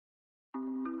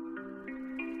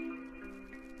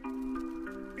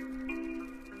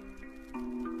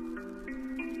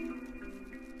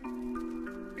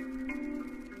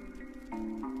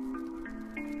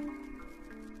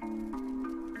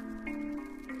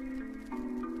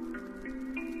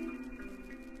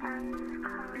I'm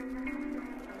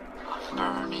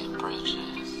burning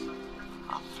bridges,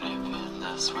 I'm flipping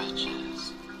the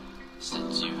switches.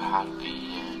 Since you had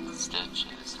me in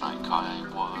stitches like I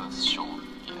was Sean,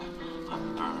 yeah.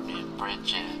 I'm burning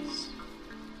bridges,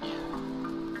 yeah.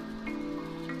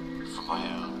 For my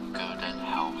own good and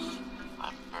health,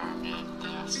 I'm burning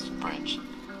this bridge.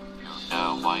 You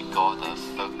know I gotta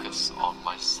focus on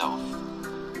myself.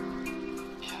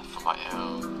 Yeah, for my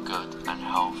own good and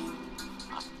health,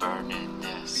 I'm burning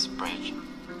this bridge.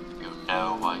 You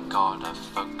know I gotta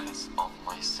focus on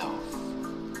myself.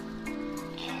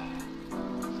 Yeah,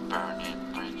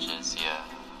 burning bridges, yeah.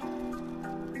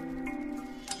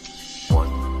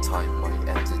 One time I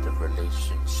ended a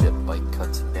relationship by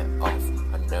cutting it off.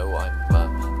 I know I'm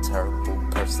a terrible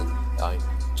person, I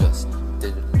just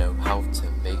didn't know how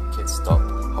to make it stop.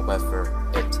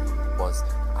 However, it was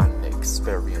an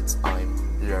experience.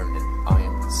 I'm learning,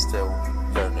 I'm still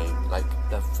learning like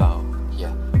the vow.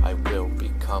 Yeah, I will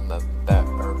become a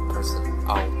better person,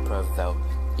 I'll prevail.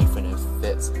 Even if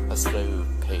it's a slow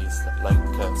pace like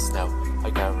a snail, I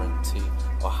guarantee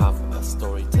I'll have a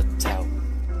story to tell.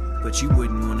 But you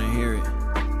wouldn't wanna hear it.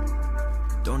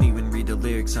 Don't even read the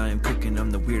lyrics, I am cooking.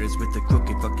 I'm the weirdest with the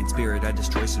crooked fucking spirit. I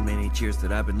destroy so many cheers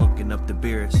that I've been looking up the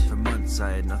beers. For months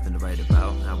I had nothing to write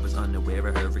about. I was unaware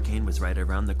a hurricane was right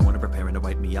around the corner, preparing to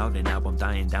wipe me out. And now I'm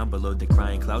dying down below the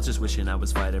crying clouds, just wishing I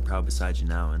was fighting proud beside you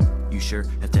now. And you sure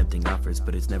have tempting offers,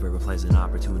 but it's never a pleasant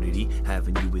opportunity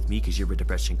having you with me, cause you're a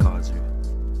depression causer.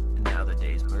 And now the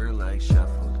days blur like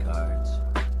shuffled cards.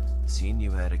 Seen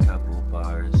you had a couple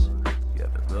bars. You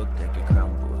haven't looked at your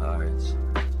crumble hearts,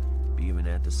 even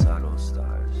at the subtle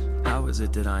stars. How is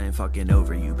it that I am fucking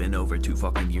over you? Been over 2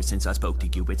 fucking years since I spoke to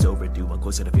you. It's overdue, I'm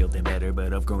closer to feeling better,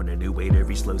 but I've grown a new weight.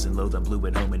 Every slows and lows, I'm blue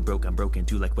at home and broke. I'm broken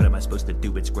too, like what am I supposed to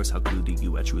do? It's gross how glued to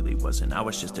you I truly wasn't. I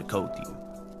was just a code to you.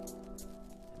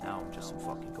 Now I'm just some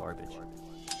fucking garbage.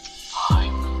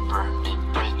 I'm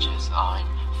burning bridges, I'm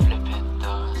flipping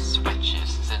the switches.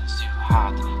 Since you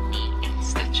had me in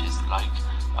stitches like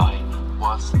I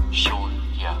was Sean,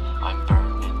 yeah. I'm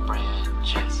burning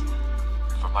bridges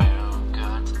for my own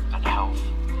good and health.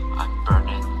 I'm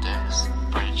burning this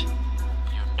bridge.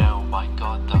 You know I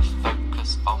gotta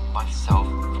focus on myself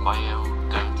for my own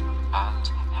good and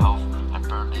health. I'm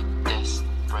burning this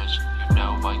bridge. You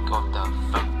know I gotta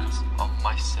focus